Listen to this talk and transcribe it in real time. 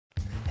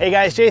Hey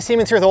guys, Jay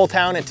Siemens here with Old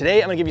Town, and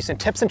today I'm gonna give you some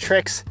tips and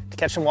tricks to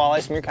catch some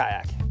walleyes from your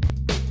kayak.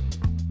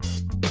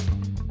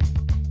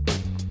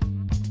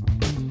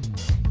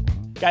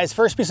 Guys,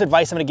 first piece of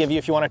advice I'm gonna give you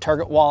if you wanna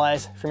target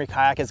walleyes from your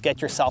kayak is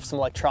get yourself some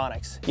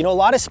electronics. You know, a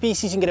lot of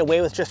species you can get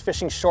away with just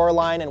fishing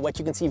shoreline and what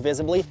you can see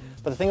visibly,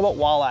 but the thing about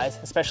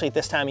walleyes, especially at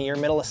this time of year,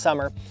 middle of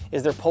summer,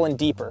 is they're pulling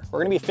deeper. We're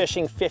gonna be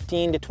fishing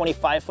 15 to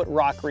 25 foot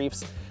rock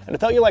reefs, and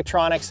without your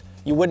electronics,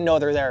 you wouldn't know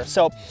they're there.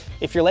 So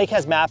if your lake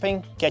has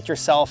mapping, get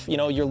yourself,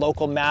 your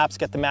local maps,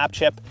 get the map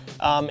chip.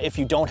 If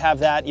you don't have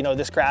that,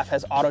 this graph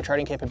has auto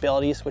charting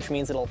capabilities, which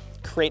means it'll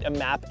create a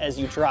map as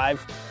you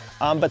drive.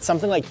 But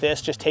something like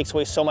this just takes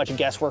away so much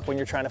guesswork when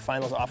you're trying to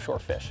find those offshore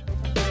fish.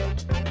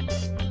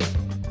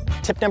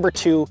 Tip number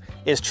 2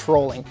 is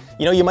trolling.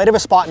 You might have a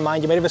spot in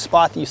mind, you might have a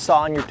spot that you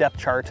saw on your depth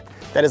chart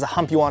that is a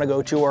hump you want to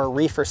go to or a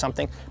reef or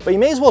something, but you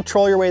may as well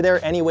troll your way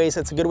there anyways.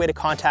 It's a good way to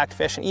contact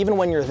fish, and even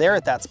when you're there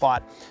at that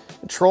spot,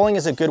 trolling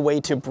is a good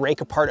way to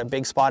break apart a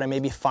big spot and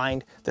maybe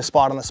find the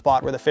spot on the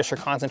spot where the fish are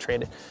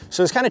concentrated.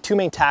 So there's kind of two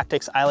main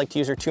tactics I like to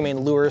use, or two main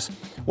lures.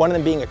 One of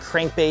them being a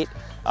crankbait.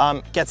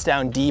 Gets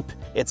down deep,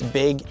 it's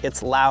big,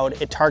 it's loud,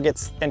 it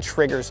targets and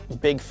triggers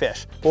big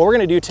fish. What we're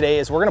gonna do today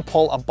is we're gonna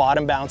pull a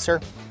bottom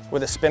bouncer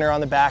with a spinner on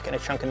the back and a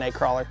chunk of night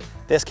crawler.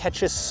 This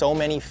catches so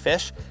many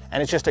fish,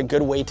 and it's just a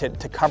good way to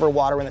cover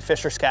water when the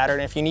fish are scattered.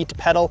 And if you need to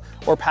pedal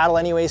or paddle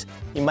anyways,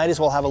 you might as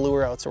well have a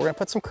lure out. So we're gonna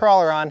put some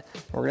crawler on,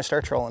 and we're gonna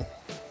start trolling.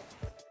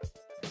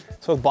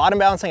 So with bottom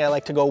bouncing, I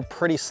like to go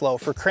pretty slow.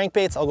 For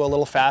crankbaits, I'll go a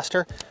little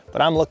faster,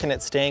 but I'm looking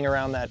at staying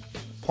around that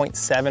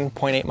 0.7,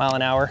 0.8 mile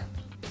an hour.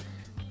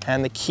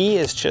 And the key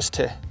is just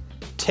to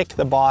tick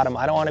the bottom.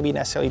 I don't want to be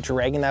necessarily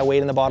dragging that weight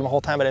in the bottom the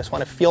whole time, but I just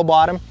want to feel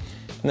bottom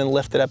and then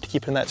lift it up to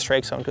keep it in that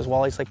strike zone, because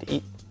walleyes like to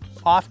eat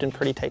often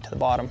pretty tight to the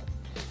bottom.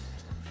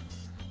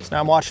 So now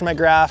I'm watching my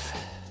graph,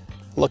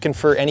 looking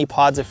for any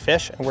pods of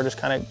fish, and we're just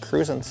kind of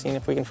cruising, seeing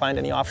if we can find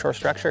any offshore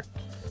structure.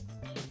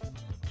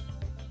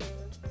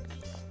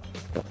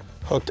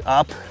 Hooked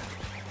up.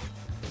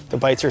 The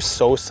bites are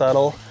so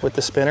subtle with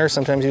the spinner.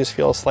 Sometimes you just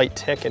feel a slight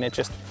tick and it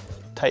just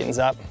tightens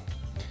up.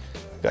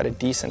 Got a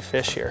decent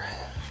fish here.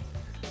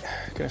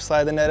 Gonna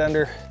slide the net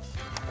under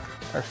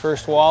our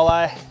first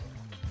walleye.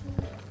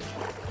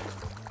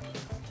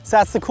 So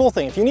that's the cool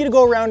thing. If you need to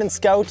go around and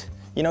scout,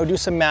 do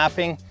some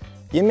mapping,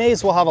 you may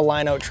as well have a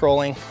line out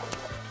trolling.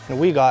 And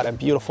we got a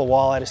beautiful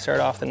walleye to start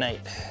off the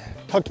night.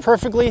 Hooked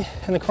perfectly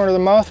in the corner of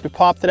the mouth. We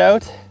popped it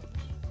out.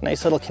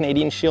 Nice little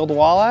Canadian Shield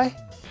walleye.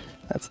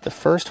 That's the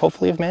first,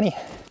 hopefully, of many.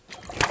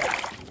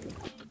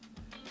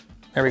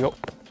 There we go.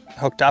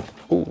 Hooked up.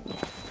 Ooh.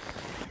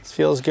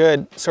 Feels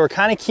good. So we're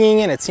kind of keying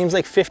in. It seems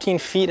like 15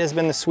 feet has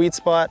been the sweet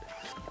spot.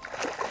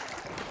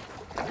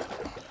 All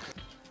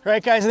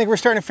right, guys, I think we're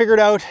starting to figure it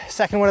out.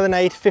 Second one of the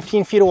night,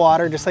 15 feet of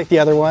water, just like the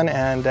other one,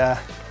 and they're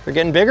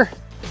getting bigger.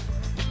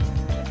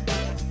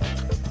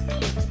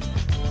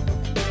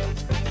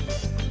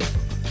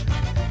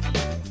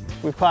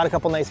 We've caught a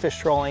couple nice fish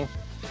trolling,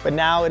 but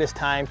now it is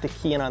time to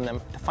key in on them,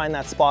 to find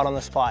that spot on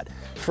the spot.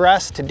 For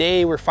us,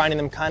 today, we're finding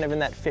them kind of in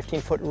that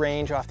 15-foot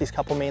range off these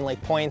couple main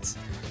lake points.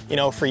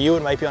 For you,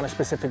 it might be on a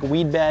specific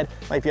weed bed,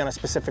 might be on a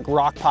specific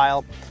rock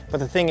pile. But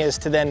the thing is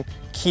to then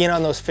key in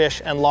on those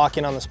fish and lock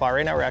in on the spot.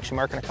 Right now, we're actually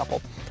marking a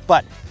couple.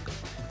 But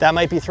that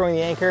might be throwing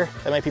the anchor,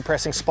 that might be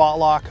pressing spot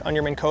lock on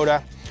your Minn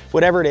Kota.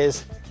 Whatever it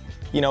is,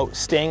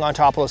 staying on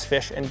top of those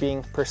fish and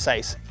being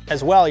precise.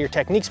 As well, your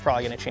technique's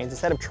probably gonna change.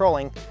 Instead of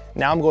trolling,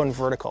 now I'm going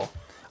vertical.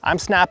 I'm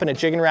snapping a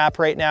jig and wrap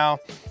right now.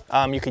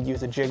 You could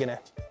use a jig and a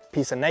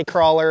piece of night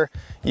crawler.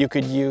 You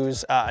could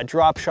use a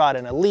drop shot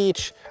and a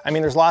leech. I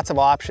mean, there's lots of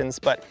options,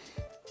 but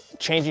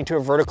changing to a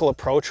vertical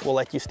approach will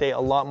let you stay a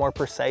lot more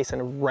precise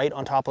and right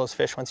on top of those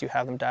fish once you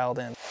have them dialed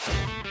in.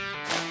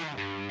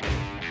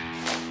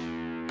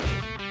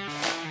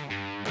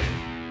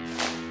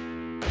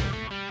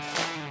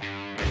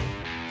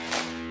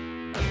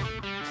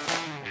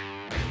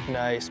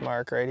 Nice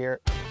mark right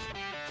here.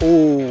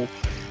 Ooh,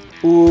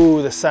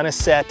 ooh, the sun is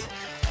set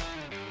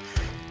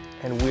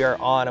and we are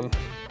on them.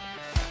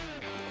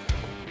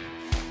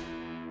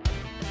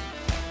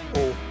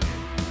 Oh.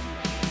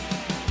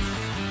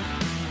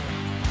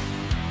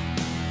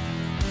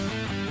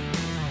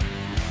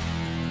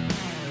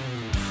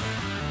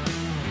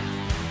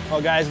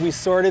 Well guys, we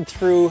sorted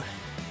through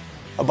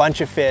a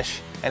bunch of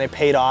fish and it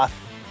paid off.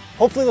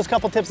 Hopefully those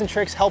couple tips and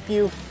tricks help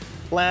you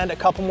land a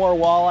couple more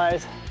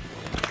walleyes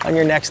on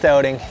your next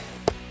outing.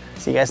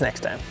 See you guys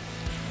next time.